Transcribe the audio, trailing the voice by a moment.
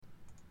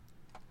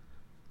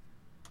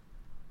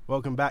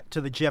Welcome back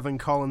to the Jevan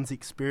Collins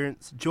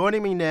Experience.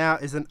 Joining me now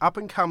is an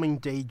up-and-coming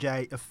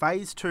DJ of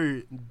Phase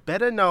 2,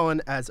 better known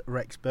as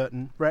Rex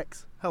Burton.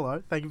 Rex,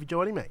 hello. Thank you for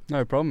joining me.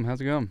 No problem. How's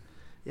it going?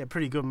 Yeah,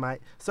 pretty good, mate.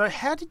 So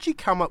how did you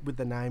come up with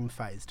the name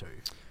Phase 2?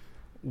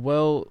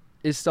 Well,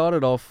 it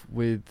started off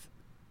with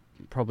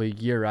probably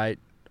year 8.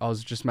 I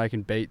was just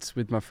making beats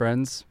with my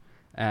friends,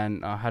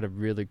 and I had a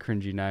really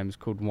cringy name. It's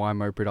called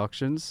YMO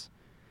Productions.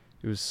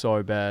 It was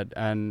so bad,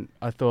 and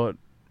I thought,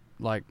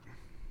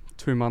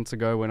 2 months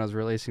ago when I was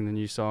releasing the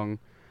new song,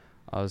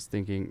 I was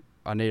thinking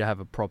I need to have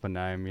a proper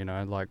name,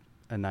 like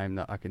a name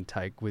that I can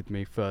take with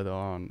me further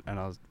on, and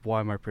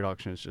YMO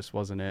Productions just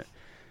wasn't it.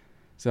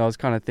 So I was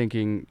kind of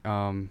thinking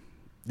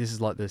this is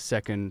like the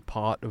second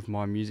part of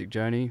my music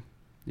journey,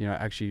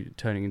 actually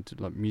turning into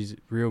like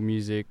real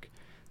music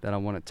that I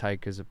want to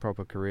take as a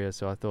proper career.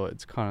 So I thought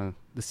it's kind of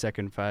the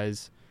second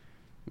phase,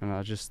 and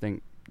I just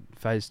think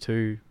Phase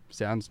 2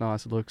 sounds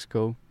nice, it looks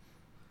cool.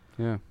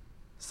 Yeah.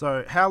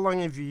 So how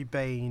long have you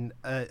been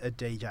a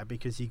DJ?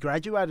 Because you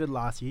graduated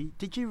last year.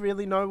 Did you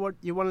really know what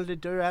you wanted to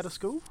do out of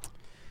school?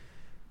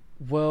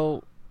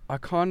 Well, I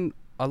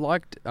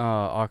liked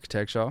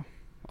architecture.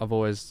 I've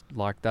always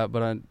liked that,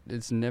 but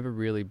it's never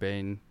really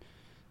been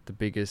the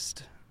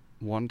biggest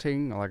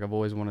wanting. Like, I've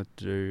always wanted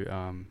to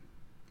do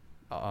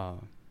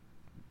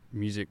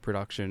music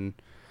production,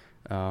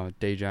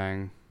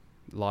 DJing,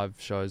 live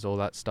shows, all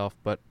that stuff,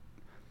 but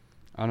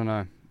I don't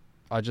know.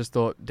 I just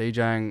thought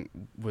DJing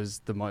was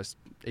the most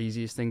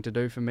easiest thing to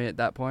do for me at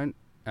that point,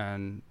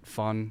 and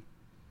fun.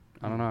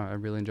 I don't know, I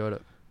really enjoyed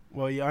it.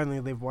 Well, you only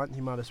live once,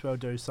 you might as well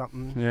do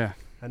something. Yeah.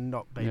 And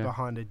not be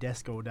behind a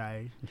desk all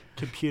day,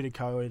 computer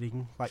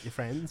coding like your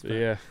friends. But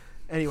yeah.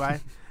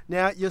 Anyway,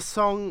 now your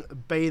song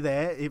Be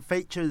There, it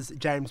features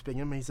James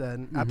Bingham. He's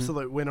an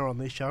absolute winner on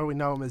this show. We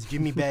know him as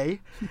Jimmy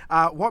B.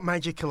 What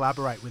made you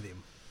collaborate with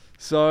him?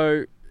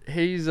 So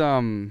he's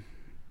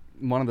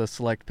one of the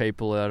select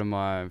people out of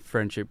my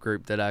friendship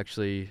group that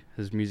actually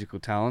has musical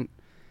talent,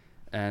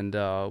 and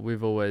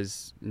we've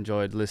always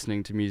enjoyed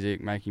listening to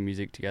music, making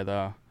music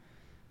together.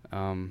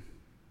 And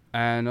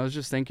I was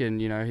just thinking,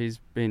 he's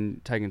been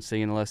taking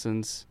singing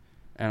lessons,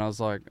 and I was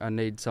like, I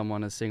need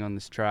someone to sing on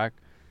this track.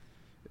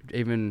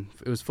 Even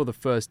it was for the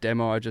first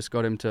demo, I just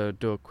got him to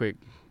do a quick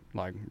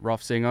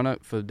rough sing on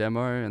it for the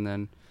demo, and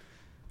then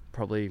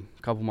probably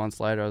a couple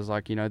months later I was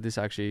like, this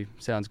actually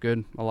sounds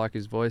good. I like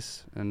his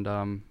voice,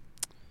 and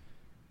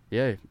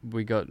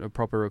we got a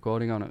proper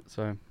recording on it.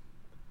 So,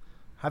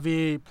 have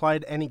you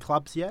played any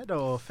clubs yet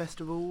or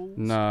festivals?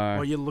 No.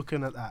 Or you're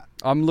looking at that?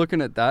 I'm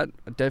looking at that.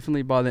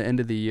 Definitely by the end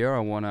of the year, I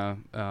want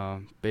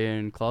to be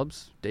in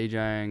clubs,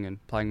 DJing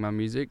and playing my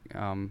music.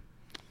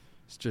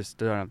 It's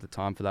just I don't have the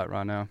time for that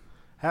right now.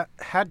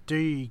 How do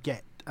you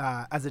get,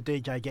 as a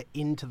DJ, get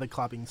into the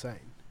clubbing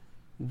scene?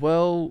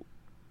 Well,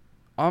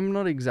 I'm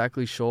not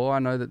exactly sure. I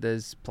know that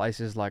there's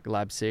places like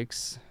Lab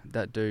 6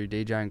 that do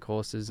DJing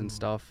courses and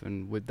stuff,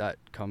 and with that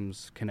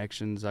comes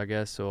connections, I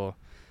guess, or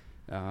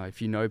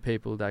if you know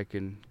people, they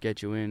can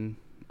get you in.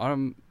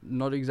 I'm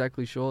not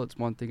exactly sure. It's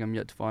one thing I'm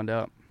yet to find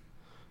out.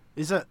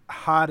 Is it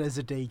hard as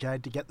a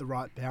DJ to get the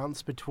right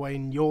balance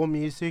between your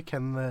music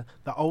and the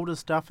older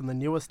stuff and the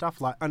newer stuff?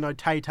 Like, I know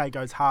Tay-Tay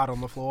goes hard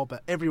on the floor,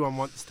 but everyone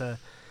wants to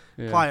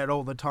play it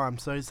all the time.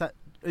 So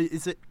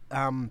is it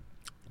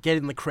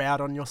getting the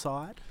crowd on your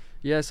side?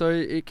 Yeah, so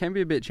it can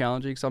be a bit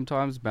challenging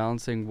sometimes,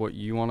 balancing what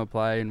you want to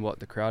play and what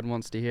the crowd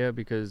wants to hear,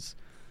 because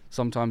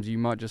sometimes you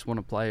might just want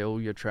to play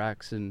all your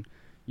tracks, and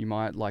you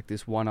might like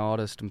this one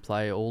artist and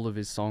play all of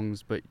his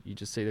songs, but you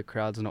just see the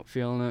crowd's not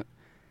feeling it.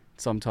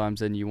 Sometimes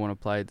then you want to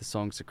play the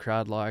songs the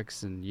crowd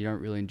likes, and you don't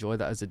really enjoy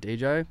that as a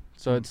DJ.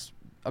 So it's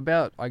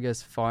about, I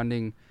guess,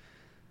 finding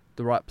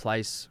the right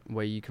place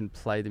where you can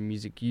play the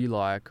music you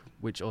like,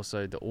 which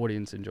also the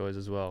audience enjoys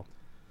as well.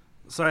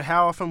 So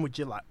how often would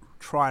you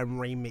try and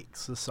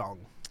remix a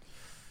song?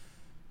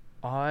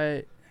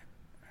 I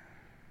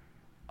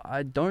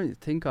don't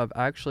think I've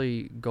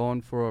actually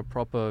gone for a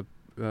proper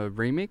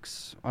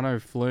remix. I know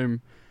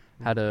Flume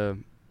had a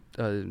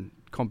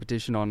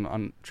competition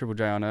on Triple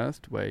J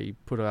Unearthed where he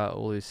put out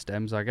all his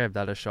stems. I gave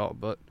that a shot,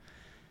 but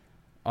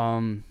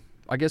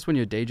I guess when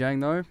you're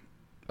DJing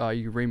though,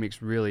 you remix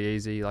really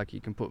easy. Like,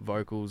 you can put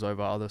vocals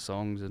over other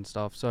songs and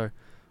stuff. So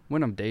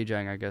when I'm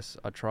DJing, I guess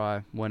I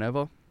try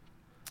whenever,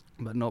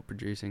 but not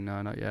producing.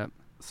 No, not yet.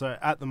 So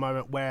at the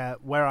moment, where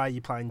are you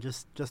playing?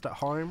 Just at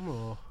home,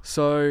 or?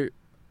 So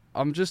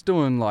I'm just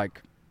doing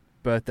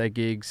birthday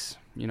gigs,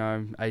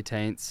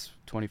 18th,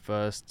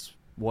 21st,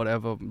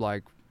 whatever,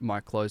 my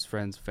close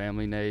friends,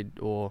 family need,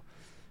 or,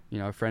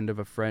 a friend of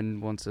a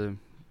friend wants a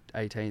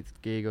 18th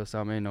gig or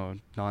something, or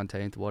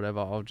 19th, whatever.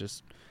 I'll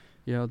just,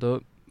 I'll do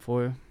it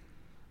for you.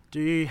 Do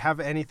you have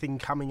anything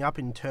coming up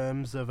in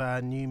terms of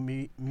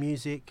new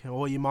music,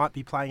 or you might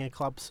be playing a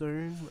club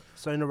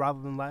sooner rather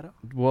than later?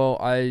 Well,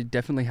 I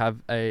definitely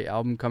have a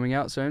album coming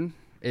out soon.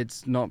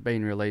 It's not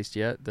been released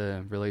yet,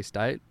 the release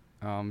date.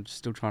 Just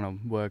still trying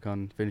to work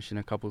on finishing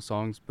a couple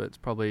songs, but it's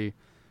probably,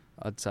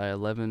 I'd say,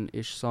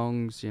 11-ish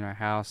songs,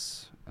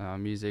 house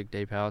music,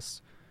 deep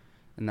house,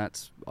 and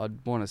that's,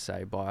 I'd want to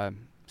say by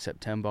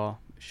September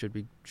should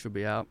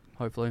be out,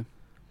 hopefully.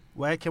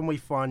 Where can we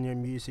find your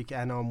music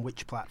and on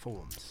which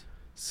platforms?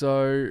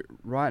 So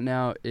right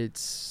now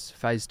it's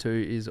Phase 2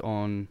 is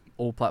on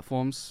all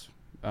platforms,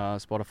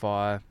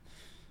 Spotify,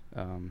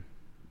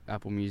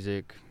 Apple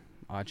Music,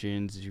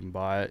 iTunes. You can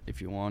buy it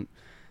if you want.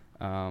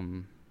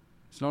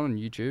 It's not on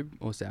YouTube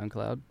or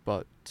SoundCloud,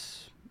 but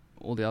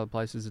all the other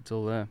places it's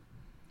all there.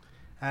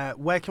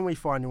 Where can we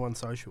find you on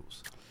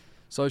socials?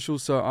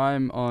 Socials, so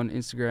I'm on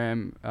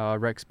Instagram,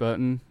 Rex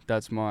Burton.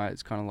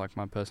 It's kind of like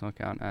my personal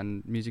account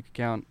and music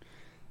account.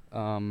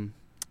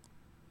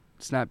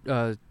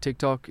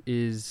 TikTok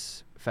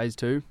is Phase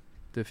 2,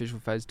 the official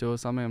Phase 2 or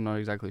something. I'm not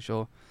exactly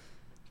sure.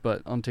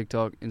 But on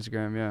TikTok,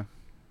 Instagram, yeah.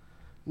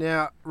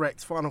 Now,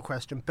 Rex, final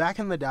question. Back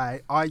in the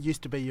day, I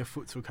used to be your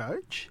futsal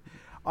coach.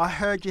 I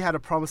heard you had a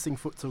promising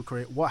futsal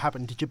career. What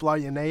happened? Did you blow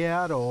your knee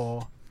out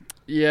or...?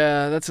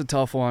 Yeah, that's a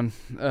tough one.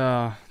 It's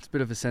a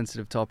bit of a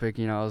sensitive topic.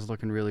 You know, I was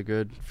looking really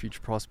good, future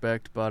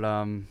prospect. But,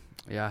 I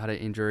had an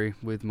injury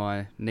with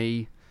my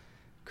knee.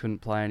 Couldn't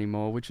play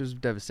anymore, which was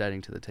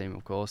devastating to the team,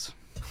 of course.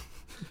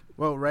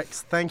 Well,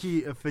 Rex, thank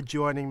you for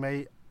joining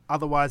me,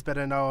 otherwise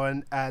better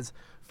known as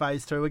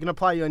Phase 2. We're going to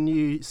play your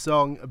new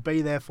song,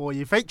 Be There For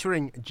You,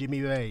 featuring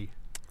Jimmy B.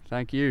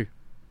 Thank you.